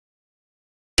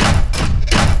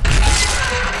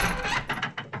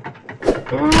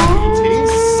Greetings,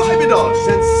 cyberdogs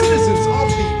and citizens of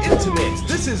the internet.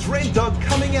 This is ReNDoG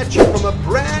coming at you from a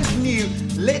brand new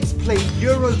Let's Play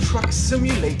Euro Truck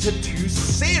Simulator 2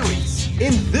 series.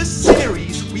 In this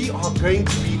series, we are going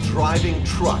to be driving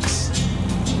trucks.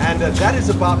 And that is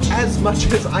about as much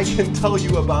as I can tell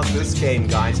you about this game,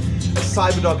 guys. A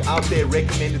cyberdog out there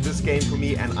recommended this game for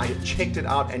me and I checked it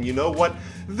out, and you know what?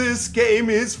 This game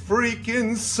is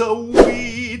freaking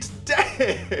sweet.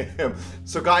 Damn.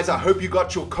 So guys, I hope you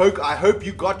got your Coke, I hope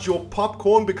you got your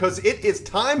popcorn, because it is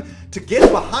time to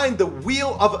get behind the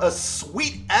wheel of a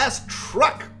sweet ass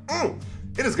truck.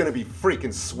 It is gonna be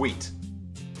freaking sweet.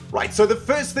 Right, so the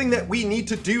first thing that we need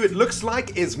to do, it looks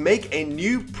like, is make a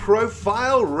new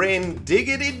profile,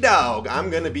 ReNDoG. I'm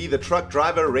going to be the truck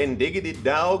driver,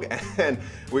 ReNDoG, and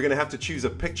we're going to have to choose a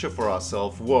picture for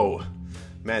ourselves. Whoa.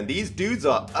 Man, these dudes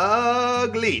are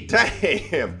ugly.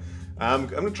 Damn. I'm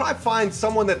going to try to find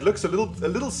someone that looks a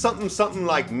little something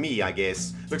like me, I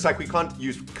guess. Looks like we can't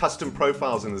use custom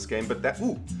profiles in this game, but that...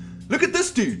 Ooh, look at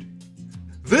this dude.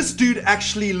 This dude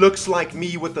actually looks like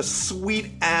me with a sweet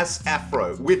ass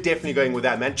afro. We're definitely going with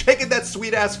that, man. Check it, that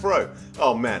sweet ass fro.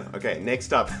 Oh man. Okay,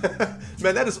 next up.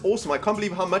 Man, that is awesome. I can't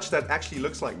believe how much that actually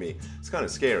looks like me. It's kind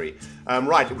of scary.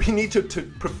 Right, we need to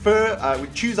we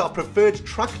choose our preferred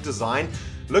truck design.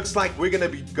 Looks like we're gonna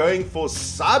be going for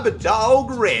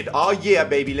cyberdog red. Oh yeah,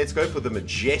 baby, let's go for the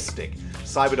majestic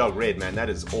cyberdog red, man. That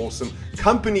is awesome.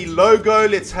 Company logo,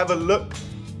 let's have a look.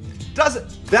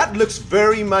 That looks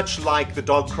very much like the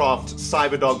Dogcraft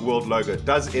Cyberdog World logo,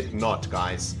 does it not,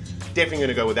 guys? Definitely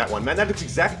gonna go with that one, man. That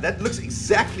looks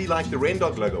exactly like the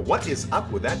ReNDoG logo. What is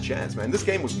up with that jazz, man? This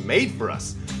game was made for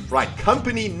us. Right,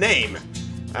 company name.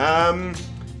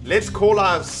 Let's call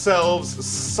ourselves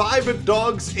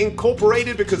Cyberdogs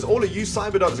Incorporated, because all of you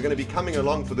Cyberdogs are gonna be coming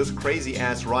along for this crazy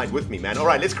ass ride with me, man. All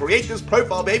right, let's create this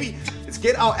profile, baby. Let's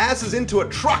get our asses into a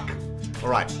truck. All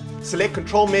right. Select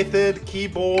control method,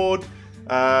 keyboard.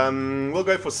 We'll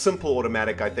go for simple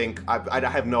automatic, I think. I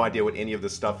have no idea what any of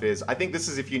this stuff is. I think this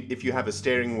is if you have a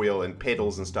steering wheel and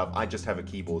pedals and stuff. I just have a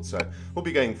keyboard, so we'll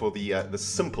be going for the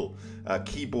simple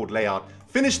keyboard layout.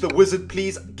 Finish the wizard,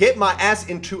 please. Get my ass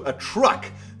into a truck.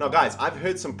 Now, guys, I've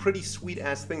heard some pretty sweet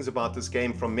ass things about this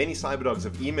game from many cyberdogs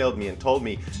have emailed me and told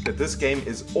me that this game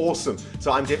is awesome.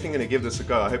 So I'm definitely going to give this a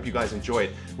go. I hope you guys enjoy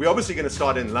it. We're obviously going to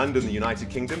start in London, the United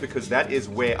Kingdom, because that is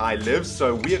where I live.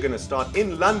 So we are going to start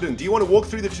in London. Do you want to walk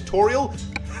through the tutorial?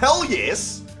 Hell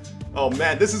yes. Oh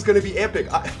man, this is going to be epic.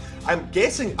 I'm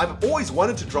guessing, I've always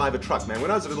wanted to drive a truck, man. When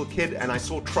I was a little kid and I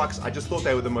saw trucks, I just thought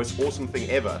they were the most awesome thing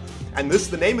ever. And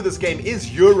the name of this game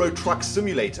is Euro Truck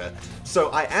Simulator.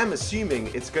 So I am assuming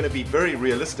it's going to be very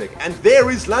realistic. And there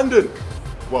is London.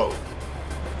 Whoa.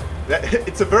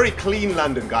 It's a very clean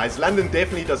London, guys. London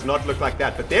definitely does not look like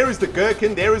that. But there is the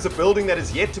Gherkin. There is a building that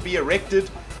is yet to be erected.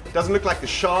 Doesn't look like the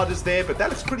Shard is there, but that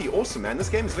looks pretty awesome, man. This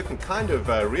game is looking kind of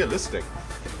realistic.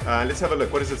 Let's have a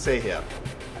look. What does it say here?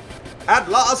 At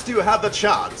last you have the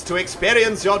chance to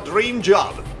experience your dream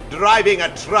job, driving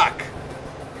a truck.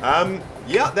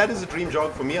 Yeah, that is a dream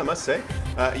job for me, I must say.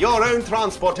 Your own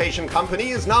transportation company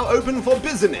is now open for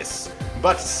business,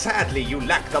 but sadly you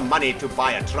lack the money to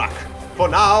buy a truck. For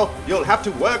now, you'll have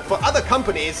to work for other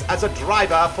companies as a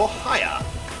driver for hire.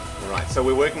 Alright, so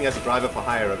we're working as a driver for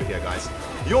hire over here, guys.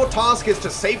 Your task is to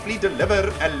safely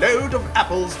deliver a load of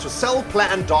apples to Cell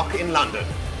Plan Dock in London.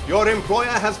 Your employer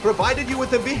has provided you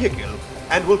with a vehicle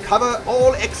and will cover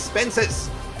all expenses.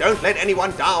 Don't let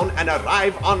anyone down and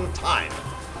arrive on time.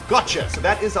 Gotcha. So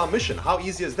that is our mission. How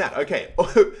easy is that? Okay.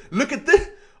 Oh, look at this.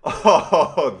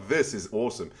 Oh, this is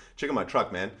awesome. Check out my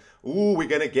truck, man. Ooh, we're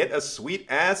going to get a sweet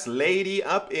ass lady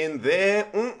up in there.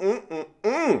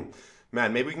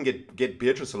 Man, maybe we can get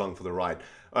Beatrice along for the ride.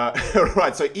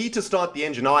 Right, so E to start the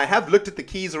engine. Now, I have looked at the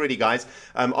keys already, guys,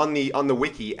 on the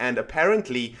wiki, and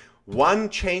apparently... one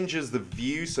changes the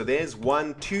view, so there's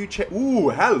 1, 2, ooh,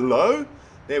 hello!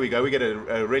 There we go, we get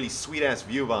a really sweet-ass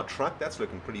view of our truck. That's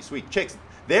looking pretty sweet. Checks,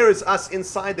 there is us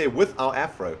inside there with our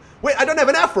afro. Wait, I don't have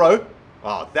an afro!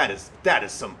 Oh, that is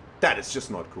just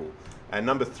not cool. And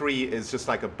number 3 is just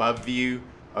like above view.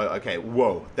 Oh, okay,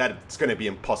 whoa, that's going to be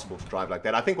impossible to drive like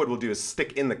that. I think what we'll do is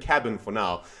stick in the cabin for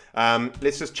now.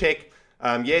 Let's just check.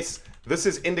 Yes, this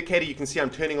is indicator. You can see I'm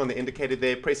turning on the indicator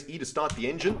there. Press E to start the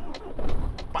engine.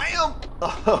 Bam!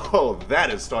 Oh, that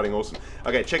is starting awesome.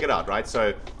 Okay, check it out, right?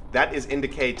 So that is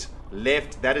indicate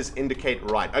left, that is indicate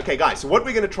right. Okay, guys, so what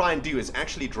we're going to try and do is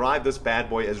actually drive this bad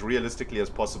boy as realistically as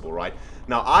possible, right?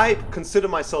 Now, I consider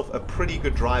myself a pretty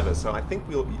good driver, so I think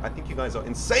you guys are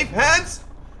in safe hands.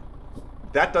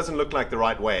 That doesn't look like the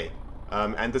right way.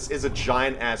 And this is a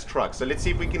giant ass truck. So let's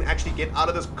see if we can actually get out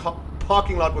of this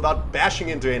parking lot without bashing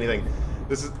into anything.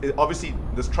 This is obviously,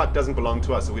 this truck doesn't belong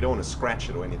to us, so we don't want to scratch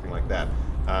it or anything like that.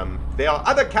 There are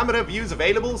other camera views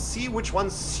available. See which one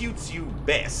suits you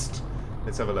best.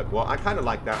 Let's have a look. Well, I kind of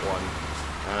like that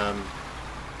one.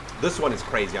 This one is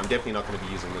crazy. I'm definitely not going to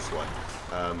be using this one.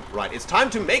 Right, it's time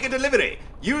to make a delivery.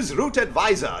 Use Route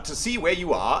Advisor to see where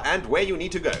you are and where you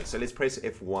need to go. So let's press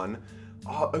F1.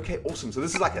 Oh, okay, awesome. So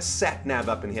this is like a sat nav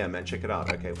up in here, man. Check it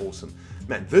out. Okay, awesome.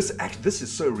 Man, this is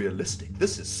so realistic.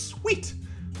 This is sweet.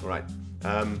 All right.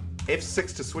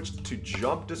 F6 to switch to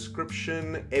job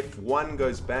description. F1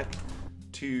 goes back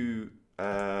to...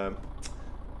 no,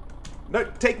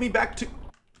 take me back to...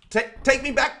 Take me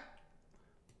back!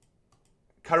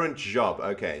 Current job.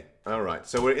 Okay. All right.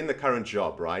 So we're in the current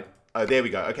job, right? Oh, there we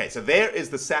go. Okay, so there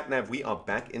is the sat-nav. We are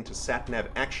back into sat-nav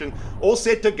action. All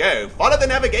set to go. Follow the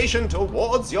navigation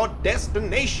towards your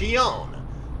destination.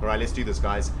 All right, let's do this,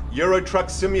 guys. Euro Truck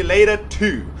Simulator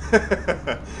 2.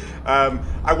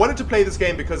 I wanted to play this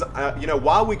game because, you know,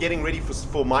 while we're getting ready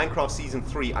for Minecraft Season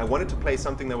 3, I wanted to play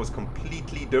something that was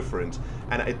completely different.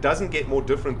 And it doesn't get more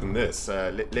different than this,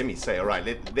 let me say. All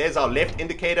right, there's our left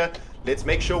indicator. Let's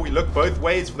make sure we look both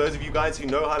ways for those of you guys who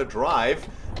know how to drive.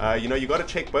 You know, you got to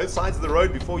check both sides of the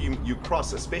road before you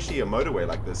cross, especially a motorway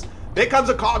like this. There comes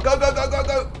a car. Go, go, go, go,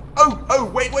 go.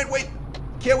 Oh, wait.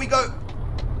 Here we go.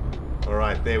 All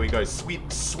right, there we go.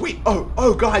 Sweet, sweet.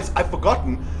 Oh, guys, I've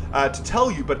forgotten to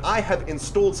tell you, but I have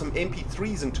installed some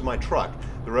MP3s into my truck.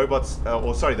 The robots,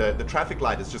 the traffic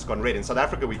light has just gone red. In South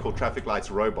Africa, we call traffic lights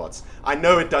robots. I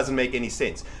know it doesn't make any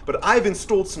sense, but I've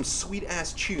installed some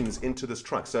sweet-ass tunes into this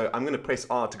truck. So I'm going to press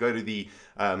R to go to the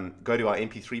our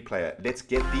MP3 player. Let's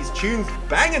get these tunes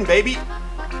banging, baby.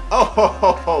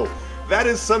 Oh, that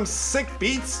is some sick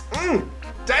beats.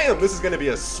 Damn, this is going to be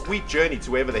a sweet journey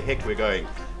to wherever the heck we're going.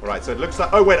 All right, so it looks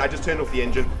like... Oh, wait, I just turned off the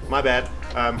engine. My bad.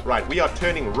 Right, we are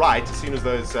turning right as soon as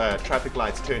those traffic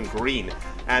lights turn green.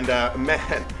 And,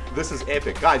 man, this is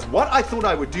epic. Guys, what I thought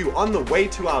I would do on the way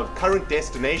to our current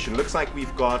destination, looks like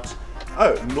we've got...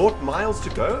 0 miles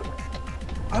to go?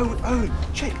 Oh,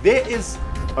 check, there is...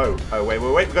 Oh, wait.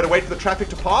 We've got to wait for the traffic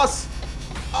to pass.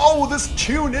 Oh, this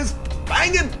tune is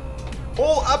banging.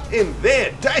 All up in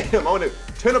there. Damn, I want to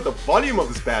turn up the volume of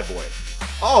this bad boy.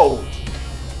 Oh,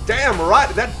 damn right.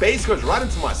 That bass goes right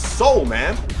into my soul,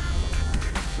 man.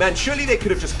 Man, surely they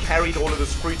could have just carried all of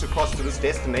this fruit across to this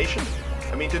destination.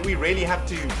 I mean, did we really have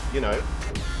to, you know...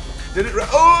 Did it...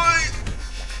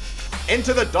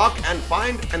 Enter the dock and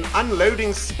find an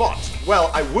unloading spot.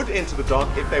 Well, I would enter the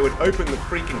dock if they would open the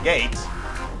freaking gate.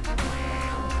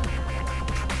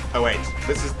 Oh wait,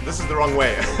 this is the wrong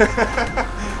way.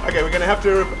 Okay, we're gonna have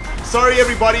to... Sorry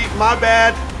everybody, my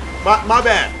bad. My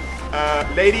bad.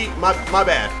 Lady, my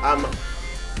bad.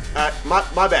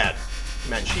 My bad.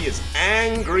 Man, she is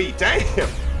angry. Damn.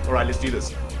 Alright, let's do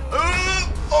this.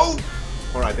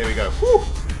 Alright, there we go. Whew.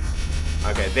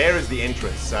 Okay, there is the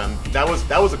entrance. That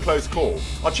was a close call.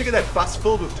 Oh, check out that bus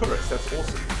filled with tourists. That's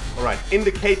awesome. Alright,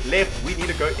 indicate left. We need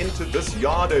to go into this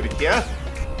yard over here.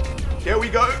 Here we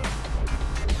go.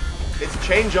 Let's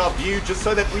change our view just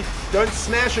so that we don't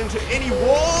smash into any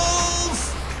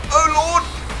walls. Oh, Lord.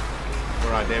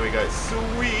 Alright, there we go.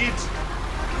 Sweet.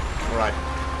 Alright.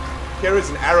 Here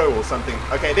is an arrow or something.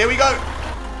 Okay, there we go.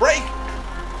 Brake.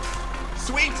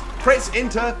 Sweet. Press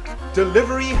enter.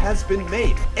 Delivery has been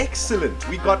made. Excellent.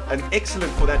 We got an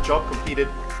excellent for that job completed.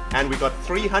 And we got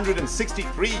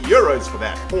 363 euros for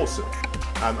that. Awesome.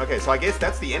 Okay, so I guess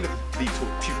that's the end of the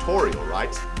tutorial,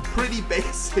 right? Pretty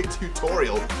basic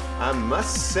tutorial, I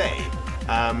must say.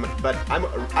 But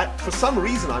for some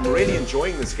reason, I'm really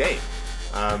enjoying this game.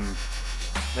 I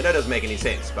know it doesn't make any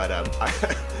sense, but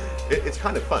it's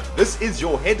kind of fun. This is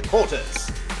your headquarters.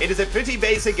 It is a pretty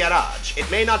basic garage. It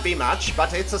may not be much,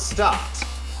 but it's a start.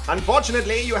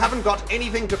 Unfortunately, you haven't got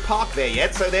anything to park there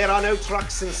yet, so there are no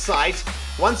trucks in sight.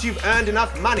 Once you've earned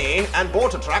enough money and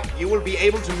bought a truck, you will be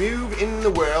able to move in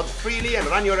the world freely and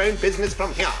run your own business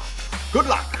from here. Good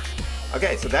luck!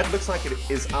 Okay, so that looks like it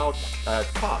is our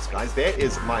task, guys. There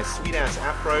is my sweet-ass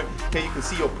afro. Here you can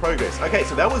see your progress. Okay,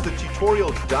 so that was the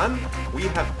tutorial done. We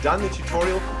have done the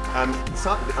tutorial.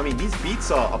 I mean, these beats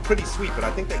are pretty sweet, but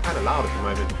I think they're kind of loud at the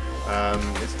moment.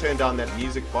 Let's turn down that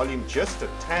music volume just a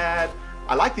tad.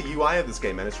 I like the UI of this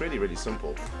game, man. It's really, really simple.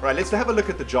 All right, let's have a look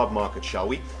at the job market, shall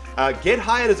we? Get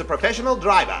hired as a professional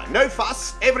driver. No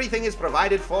fuss. Everything is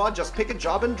provided for. Just pick a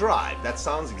job and drive. That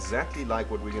sounds exactly like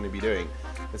what we're going to be doing.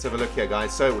 Let's have a look here,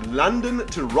 guys. So, London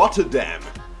to Rotterdam.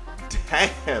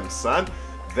 Damn, son.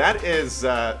 That is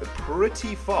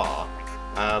pretty far.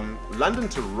 London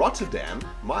to Rotterdam?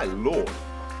 My lord.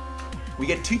 We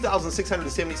get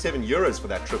 2,677 euros for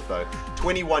that trip, though.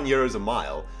 21 euros a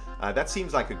mile. That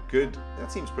seems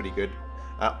pretty good.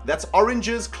 That's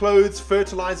oranges, clothes,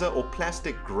 fertilizer, or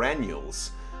plastic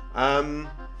granules.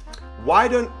 Why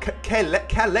don't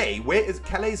Calais? Where is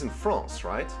Calais? In France,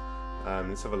 right?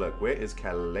 Let's have a look. Where is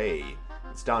Calais?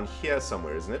 It's down here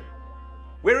somewhere, isn't it?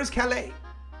 Where is Calais?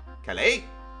 Calais?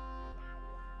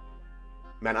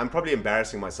 Man, I'm probably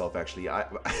embarrassing myself, actually. Oh,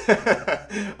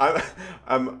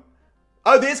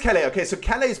 there's Calais. Okay, so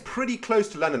Calais is pretty close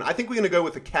to London. I think we're going to go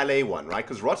with the Calais one, right?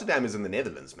 Because Rotterdam is in the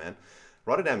Netherlands, man.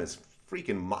 Rotterdam is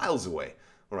freaking miles away.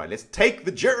 All right, let's take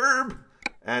the gerb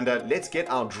and let's get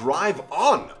our drive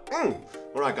on. All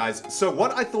right, guys. So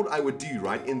what I thought I would do,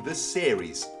 right, in this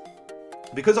series,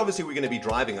 because obviously we're going to be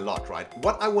driving a lot, right?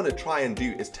 What I want to try and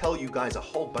do is tell you guys a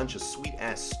whole bunch of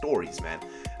sweet-ass stories, man.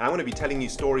 And I want to be telling you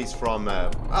stories from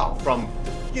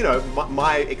you know,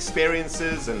 my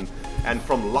experiences and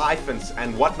from life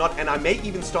and whatnot. And I may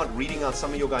even start reading out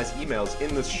some of your guys' emails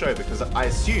in this show, because I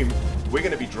assume we're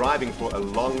going to be driving for a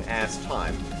long-ass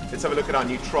time. Let's have a look at our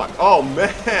new truck. Oh,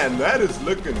 man, that is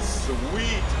looking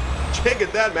sweet. Check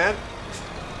it out, man.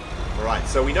 All right,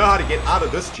 so we know how to get out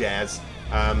of this jazz.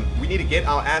 We need to get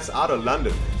our ass out of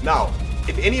London. Now,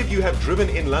 if any of you have driven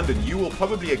in London, you will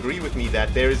probably agree with me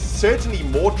that there is certainly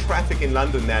more traffic in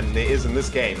London than there is in this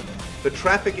game. The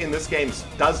traffic in this game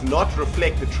does not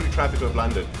reflect the true traffic of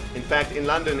London. In fact, in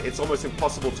London, it's almost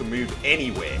impossible to move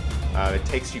anywhere. It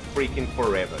takes you freaking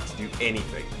forever to do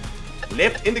anything.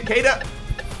 Left indicator.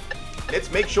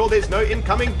 Let's make sure there's no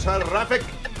incoming traffic.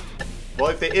 Well,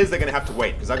 if there is, they're going to have to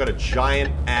wait, because I got a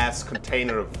giant ass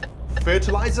container of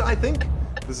fertilizer, I think.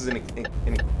 This is an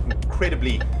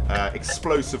incredibly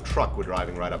explosive truck we're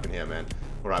driving right up in here, man.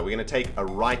 All right, we're going to take a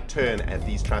right turn at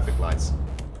these traffic lights.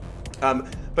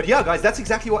 But yeah, guys,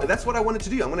 that's what I wanted to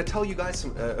do. I'm going to tell you guys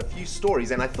a few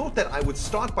stories, and I thought that I would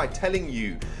start by telling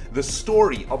you the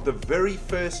story of the very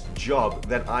first job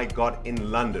that I got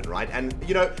in London, right? And,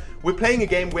 you know, we're playing a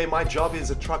game where my job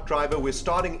is a truck driver. We're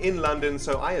starting in London,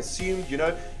 so I assumed, you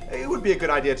know, it would be a good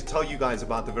idea to tell you guys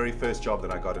about the very first job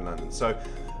that I got in London. So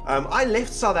I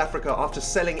left South Africa after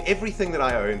selling everything that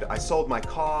I owned. I sold my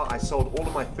car, I sold all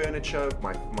of my furniture,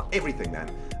 my everything, man,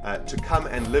 to come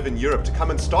and live in Europe, to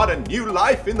come and start a new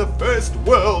life in the first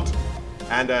world.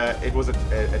 And it was a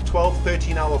 12,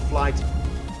 13-hour flight.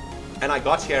 And I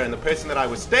got here, and the person that I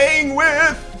was staying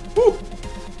with, whew,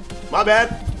 my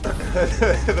bad,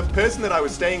 the person that I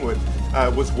was staying with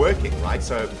was working, right?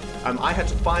 So I had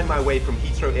to find my way from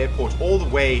Heathrow Airport all the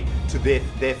way to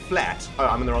their flat. Oh,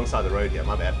 I'm on the wrong side of the road here,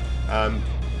 my bad.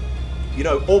 You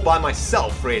know, all by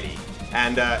myself, really.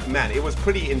 And man, it was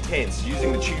pretty intense,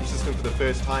 using the tube system for the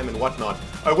first time and whatnot.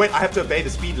 Oh wait, I have to obey the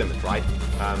speed limit, right?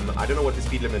 I don't know what the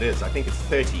speed limit is. I think it's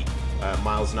 30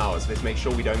 miles an hour. So let's make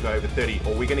sure we don't go over 30,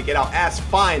 or we're going to get our ass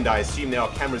fined. I assume there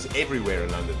are cameras everywhere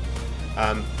in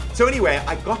London. So anyway,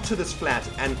 I got to this flat,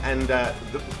 and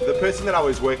the person that I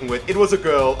was working with, it was a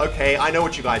girl. Okay, I know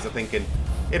what you guys are thinking.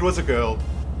 It was a girl.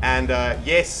 And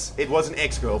yes, it was an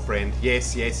ex-girlfriend.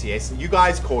 Yes, yes, yes. You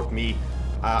guys caught me.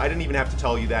 I didn't even have to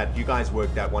tell you that. You guys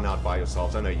worked that one out by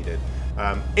yourselves. I know you did.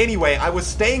 Anyway, I was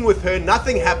staying with her.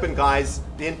 Nothing happened, guys.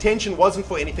 The intention wasn't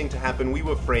for anything to happen. We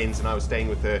were friends, and I was staying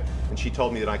with her, and she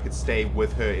told me that I could stay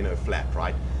with her in her flat,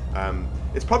 right?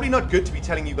 It's probably not good to be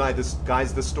telling you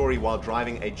guys this story while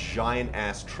driving a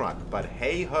giant-ass truck, but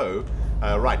hey-ho.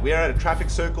 Right, we're at a traffic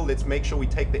circle. Let's make sure we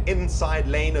take the inside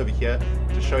lane over here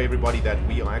to show everybody that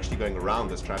we are actually going around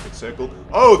this traffic circle.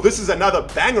 Oh, this is another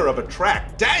banger of a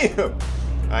track. Damn!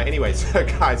 Anyway, so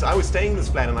guys, I was staying in this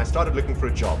flat and I started looking for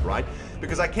a job, right?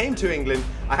 Because I came to England,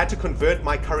 I had to convert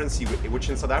my currency, which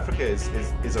in South Africa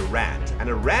is a rand. And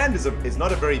a rand is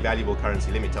not a very valuable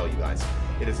currency, let me tell you guys.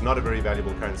 It is not a very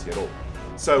valuable currency at all.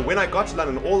 So when I got to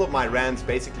London, all of my rands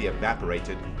basically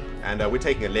evaporated. And we're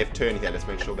taking a left turn here. Let's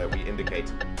make sure that we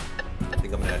indicate. I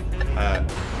think I'm going to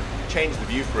change the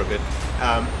view for a bit.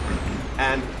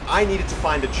 And I needed to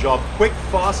find a job quick,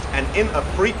 fast, and in a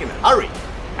freaking hurry.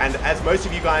 And as most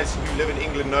of you guys who live in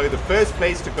England know, the first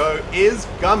place to go is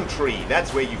Gumtree.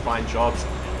 That's where you find jobs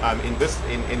in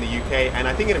the UK. And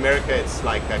I think in America it's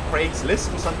like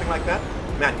Craigslist or something like that.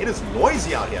 Man, it is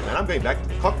noisy out here, man. I'm going back to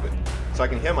the cockpit so I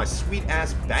can hear my sweet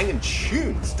ass banging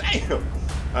tunes.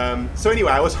 Damn. So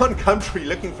anyway, I was on Gumtree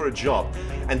looking for a job,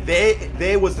 and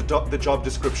there was the job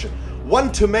description.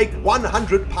 Want to make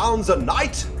 £100 a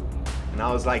night? And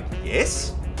I was like,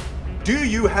 yes. Do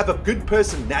you have a good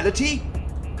personality?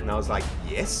 And I was like,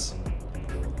 yes.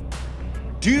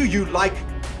 Do you like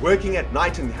working at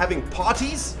night and having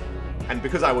parties? And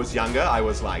because I was younger, I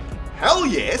was like, hell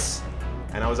yes.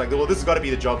 And I was like, well, this has got to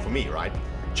be the job for me, right?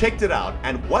 Checked it out,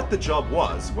 and what the job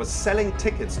was selling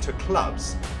tickets to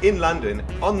clubs in London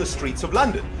on the streets of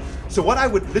London. So what I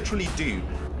would literally do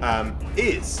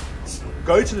is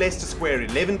go to Leicester Square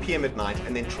at 11 p.m. at night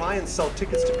and then try and sell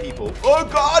tickets to people. Oh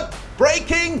God!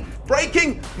 Braking!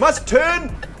 Braking! Must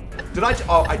turn!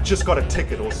 Oh, I just got a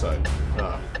ticket also.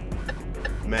 Oh,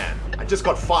 man, I just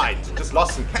got fined. Just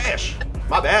lost some cash.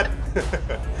 My bad.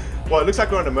 Well, it looks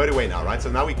like we're on a motorway now, right? So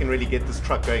now we can really get this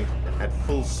truck going at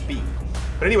full speed.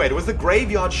 But anyway, it was the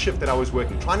graveyard shift that I was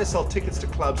working, trying to sell tickets to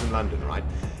clubs in London, right?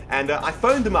 And I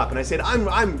phoned them up and I said, I've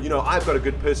got a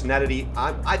good personality.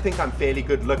 I think I'm fairly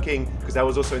good looking, because that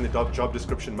was also in the job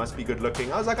description, must be good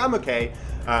looking. I was like, I'm okay.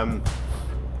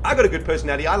 I got a good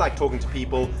personality. I like talking to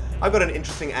people. I've got an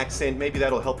interesting accent. Maybe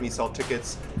that'll help me sell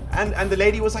tickets. And the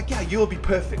lady was like, yeah, you'll be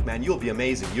perfect, man. You'll be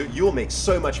amazing. You'll make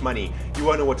so much money. You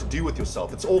won't know what to do with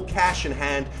yourself. It's all cash in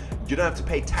hand. You don't have to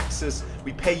pay taxes.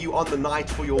 We pay you on the night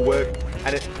for your work.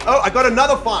 And oh, I got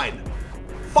another fine.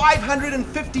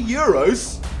 550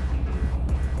 euros.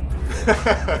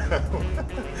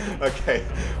 Okay,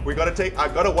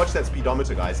 I've got to watch that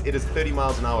speedometer, guys. It is 30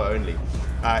 miles an hour only.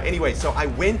 Anyway, so I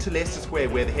went to Leicester Square,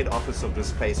 where the head office of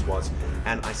this place was,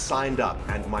 and I signed up,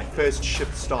 and my first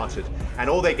shift started. And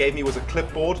all they gave me was a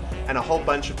clipboard and a whole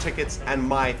bunch of tickets, and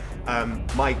my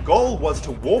goal was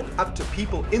to walk up to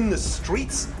people in the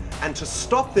streets and to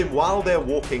stop them while they're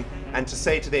walking and to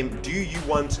say to them, do you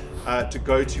want to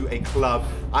go to a club?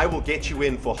 I will get you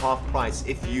in for half price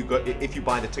if you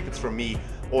buy the tickets from me.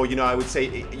 Or, I would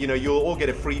say, you'll all get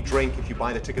a free drink if you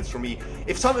buy the tickets from me.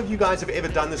 If some of you guys have ever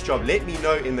done this job, let me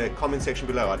know in the comment section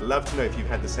below. I'd love to know if you've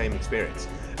had the same experience.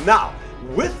 Now,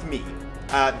 with me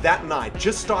that night,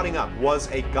 just starting up,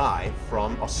 was a guy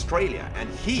from Australia. And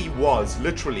he was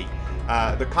literally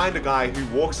the kind of guy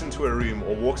who walks into a room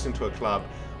or walks into a club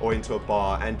or into a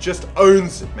bar and just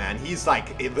owns it, man. He's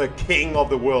like the king of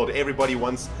the world. Everybody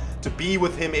wants to be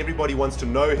with him. Everybody wants to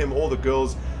know him. All the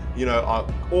girls, are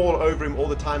all over him all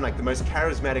the time, like the most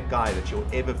charismatic guy that you'll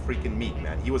ever freaking meet,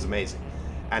 man. He was amazing.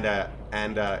 And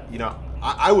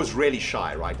I was really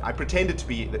shy, right? I pretended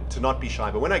to not be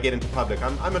shy, but when I get into public,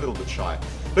 I'm a little bit shy.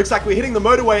 Looks like we're hitting the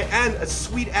motorway and a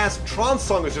sweet-ass trance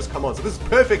song has just come on. So this is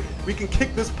perfect. We can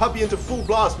kick this puppy into full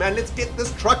blast, man. Let's get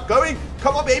this truck going.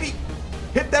 Come on, baby.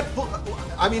 Hit that full...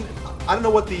 I mean, I don't know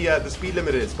what the speed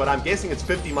limit is, but I'm guessing it's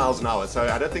 50 miles an hour. So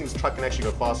I don't think this truck can actually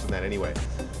go faster than that anyway.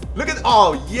 Look at...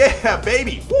 Oh, yeah,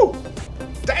 baby. Woo.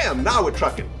 Damn, now we're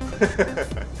trucking.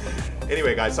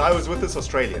 Anyway, guys, so I was with this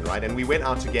Australian, right? And we went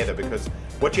out together because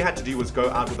what you had to do was go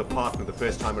out with a partner the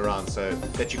first time around so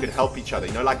that you could help each other.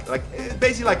 Like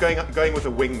basically like going with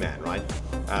a wingman, right?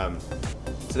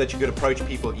 So that you could approach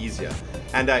people easier.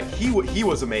 And he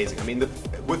was amazing. I mean,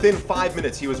 within 5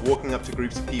 minutes, he was walking up to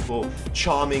groups of people,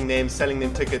 charming them, selling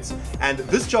them tickets. And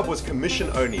this job was commission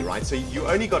only, right? So you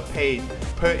only got paid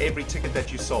per every ticket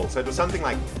that you sold. So it was something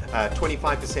like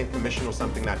 25% commission or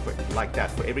something like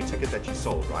that for every ticket that you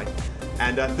sold, right?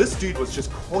 And this dude was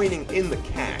just coining in the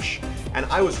cash. And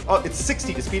I was, oh, it's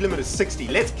 60, the speed limit is 60.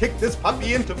 Let's kick this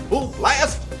puppy into full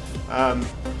blast. And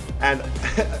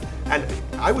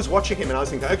I was watching him and I was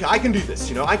thinking, okay, I can do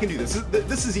this, I can do this.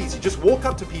 This is easy. Just walk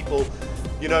up to people,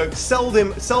 sell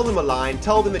them a line,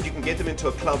 tell them that you can get them into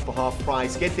a club for half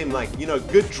price, get them like,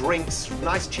 good drinks,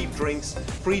 nice cheap drinks,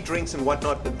 free drinks and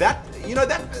whatnot. That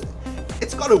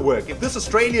it's got to work. If this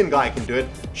Australian guy can do it,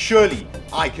 surely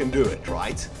I can do it,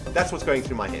 right? That's what's going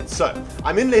through my head. So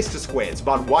I'm in Leicester Square. It's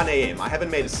about 1 a.m. I haven't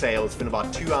made a sale. It's been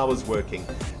about 2 hours working.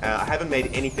 I haven't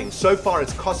made anything. So far,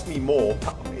 it's cost me more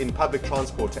in public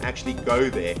transport to actually go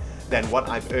there than what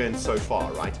I've earned so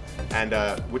far, right? And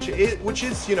which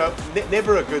is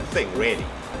never a good thing, really.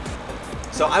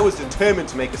 So I was determined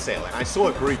to make a sale, and I saw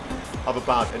a group of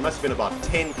about, it must have been about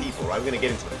 10 people, right? We're going to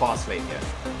get into the fast lane here.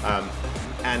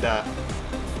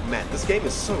 Man, this game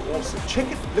is so awesome.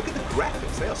 Check it, look at the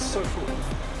graphics, they are so cool.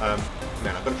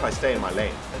 Man, I'm going to try to stay in my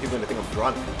lane. People are going to think I'm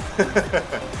drunk.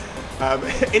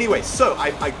 Anyway, so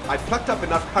I plucked up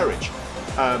enough courage.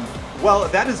 Well,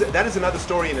 that is another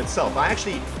story in itself. I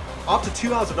actually, after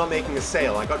 2 hours of not making a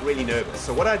sale, I got really nervous.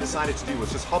 So what I decided to do was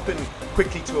just hop in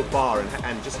quickly to a bar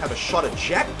and just have a shot of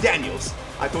Jack Daniels.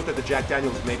 I thought that the Jack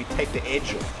Daniels would maybe take the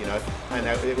edge off, and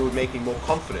it would make me more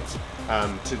confident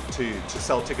to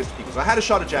sell tickets to people. So I had a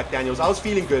shot of Jack Daniels. I was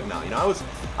feeling good now.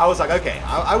 I was like, okay,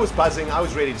 I was buzzing. I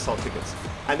was ready to sell tickets.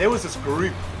 And there was this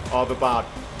group of about,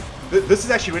 this is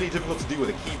actually really difficult to do with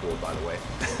a keyboard, by the way.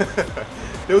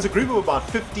 There was a group of about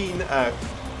 15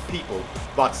 people,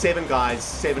 about 7 guys,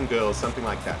 7 girls, something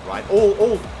like that, right?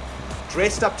 All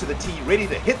dressed up to the T, ready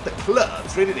to hit the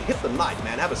clubs, ready to hit the night,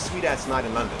 man, have a sweet-ass night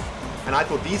in London. And I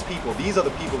thought, these are the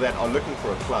people that are looking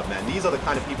for a club, man. These are the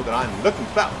kind of people that I'm looking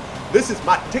for. This is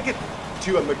my ticket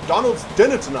to a McDonald's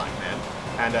dinner tonight, man.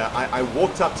 And I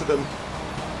walked up to them,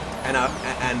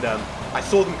 And I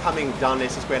saw them coming down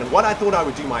Leicester Square, and what I thought I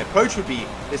would do, my approach would be,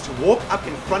 is to walk up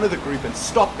in front of the group and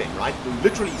stop them, right?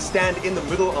 Literally stand in the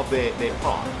middle of their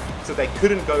path, so they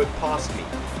couldn't go past me,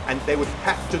 and they would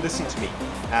have to listen to me.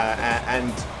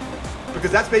 And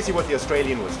because that's basically what the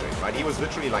Australian was doing, right? He was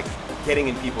literally like getting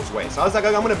in people's way. So I was like,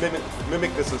 I'm going to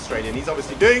mimic this Australian. He's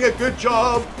obviously doing a good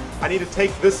job. I need to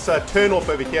take this turn off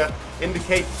over here,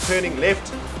 indicate turning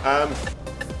left.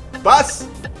 Bus,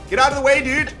 get out of the way,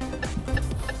 dude.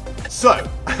 So,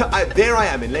 there I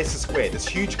am in Leicester Square, this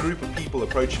huge group of people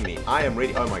approaching me. I am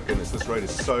ready. Oh my goodness, this road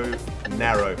is so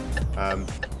narrow.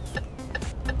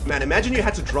 Man, imagine you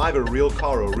had to drive a real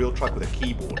car or a real truck with a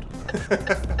keyboard.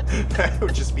 That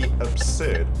would just be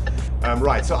absurd.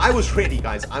 Right, so I was ready,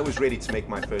 guys. I was ready to make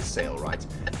my first sale, right?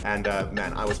 And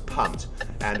man, I was pumped.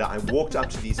 And I walked up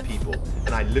to these people,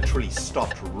 and I literally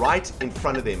stopped right in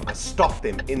front of them. I stopped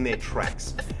them in their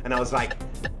tracks. And I was like,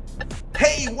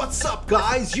 hey, what's up,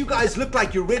 guys? You guys look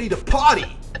like you're ready to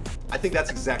party. I think that's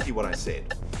exactly what I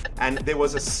said. And there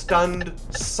was a stunned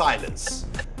silence.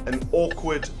 An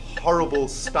awkward, horrible,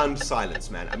 stunned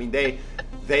silence, man. I mean,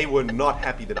 they were not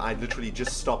happy that I literally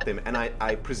just stopped them. And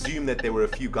I presume that there were a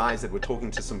few guys that were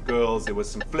talking to some girls. There was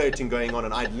some flirting going on,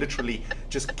 and I literally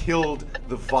just killed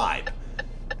the vibe.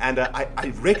 And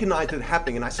I recognized it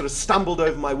happening, and I sort of stumbled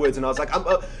over my words, and I was like,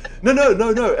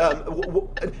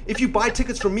 no. If you buy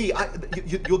tickets from me,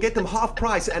 you'll get them half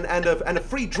price and a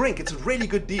free drink. It's a really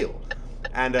good deal.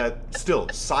 And still,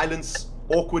 silence,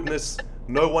 awkwardness,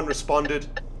 no one responded,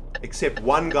 except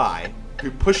one guy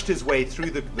who pushed his way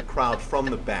through the crowd from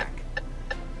the back,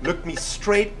 looked me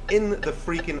straight in the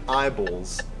freaking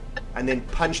eyeballs, and then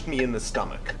punched me in the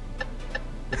stomach.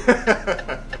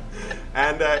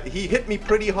 And he hit me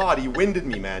pretty hard. He winded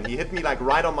me, man. He hit me like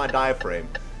right on my diaphragm,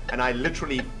 and I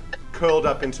literally curled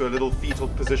up into a little fetal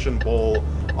position ball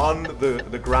on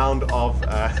the ground of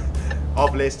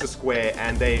Leicester Square,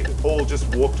 and they all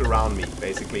just walked around me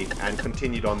basically and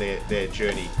continued on their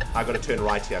journey. I got to turn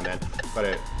right here, man. Got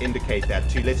to indicate that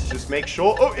too. Let's just make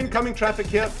sure. Oh, incoming traffic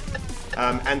here.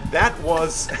 And that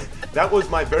was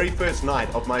my very first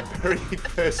night of my very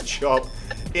first job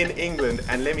in England.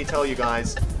 And let me tell you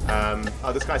guys,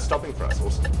 oh, this guy's stopping for us.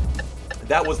 Awesome.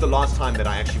 That was the last time that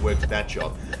I actually worked at that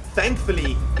job.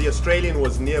 Thankfully, the Australian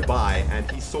was nearby, and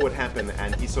he saw it happen,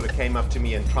 and he sort of came up to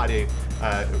me and tried to,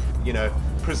 you know,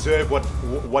 preserve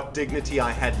what dignity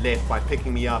I had left by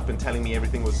picking me up and telling me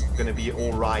everything was going to be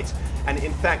all right. And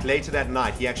in fact, later that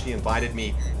night, he actually invited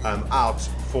me out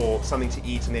for something to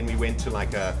eat, and then we went to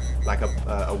like a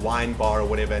wine bar or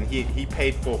whatever, and he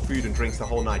paid for food and drinks the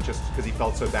whole night just because he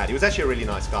felt so bad. He was actually a really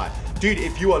nice guy. Dude,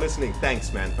 if you are listening,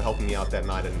 thanks, man, for helping me out that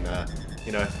night, and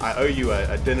you know, I owe you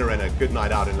a dinner and a good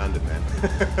night out in London, man.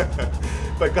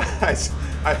 But guys,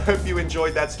 I hope you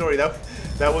enjoyed that story. That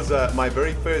was my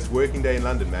very first working day in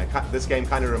London, man. This game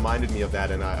kind of reminded me of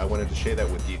that, and I wanted to share that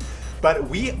with you. But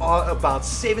we are about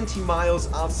 70 miles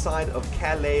outside of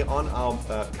Calais on our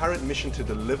current mission to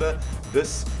deliver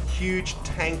this huge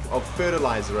tank of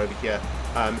fertilizer over here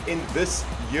in this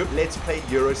Let's Play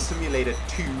Euro Simulator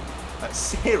 2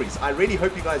 series. I really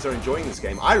hope you guys are enjoying this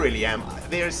game. I really am.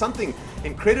 There is something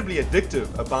incredibly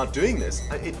addictive about doing this.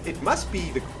 It must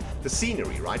be the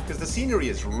scenery, right? Because the scenery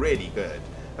is really good.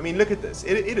 I mean, look at this.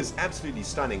 It is absolutely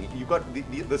stunning. You've got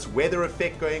this weather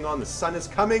effect going on. The sun is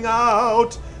coming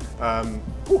out.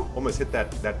 Almost hit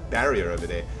that barrier over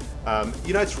there.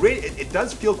 You know, it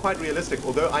does feel quite realistic,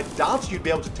 although I doubt you'd be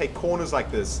able to take corners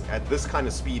like this at this kind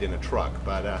of speed in a truck.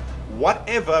 But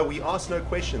whatever, we ask no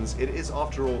questions. It is,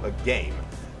 after all, a game.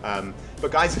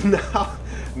 But guys, now,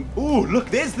 ooh,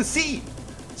 look, there's the sea.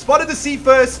 Spotted the sea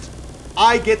first.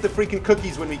 I get the freaking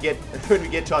cookies when we get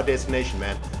to our destination,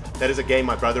 man. That is a game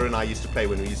my brother and I used to play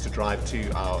when we used to drive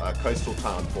to our coastal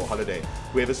town for holiday.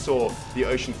 Whoever saw the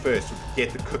ocean first would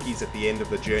get the cookies at the end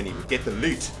of the journey, would get the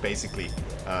loot, basically.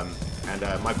 And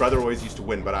my brother always used to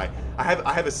win, but I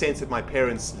have a sense that my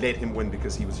parents let him win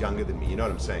because he was younger than me. You know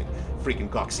what I'm saying? Freaking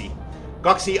Goxie.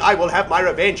 Goxie, I will have my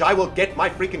revenge. I will get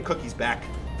my freaking cookies back.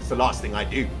 It's the last thing I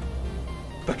do.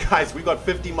 But guys, we've got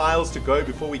 50 miles to go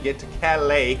before we get to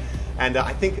Calais. And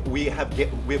I think we've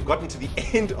gotten to the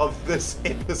end of this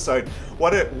episode.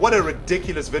 What a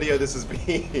ridiculous video this has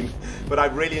been. But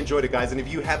I've really enjoyed it, guys. And if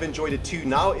you have enjoyed it too,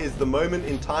 now is the moment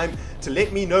in time to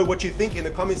let me know what you think in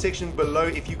the comment section below.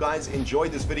 If you guys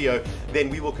enjoyed this video, then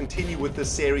we will continue with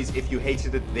this series. If you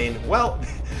hated it, then, well,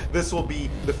 this will be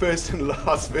the first and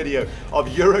last video of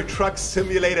Euro Truck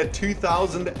Simulator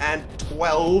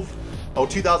 2012. Oh,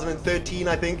 2013,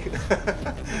 I think.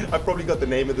 I've probably got the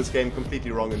name of this game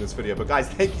completely wrong in this video. But guys,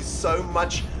 thank you so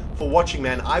much for watching,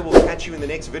 man. I will catch you in the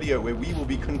next video where we will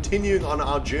be continuing on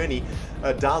our journey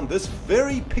down this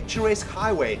very picturesque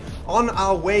highway on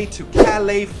our way to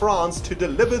Calais, France to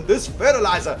deliver this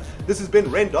fertilizer. This has been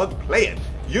ReNDoG Play It,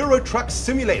 Euro Truck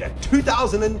Simulator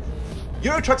 2000 and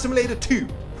Euro Truck Simulator 2.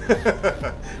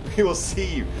 We will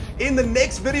see you in the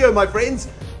next video, my friends.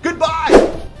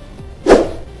 Goodbye!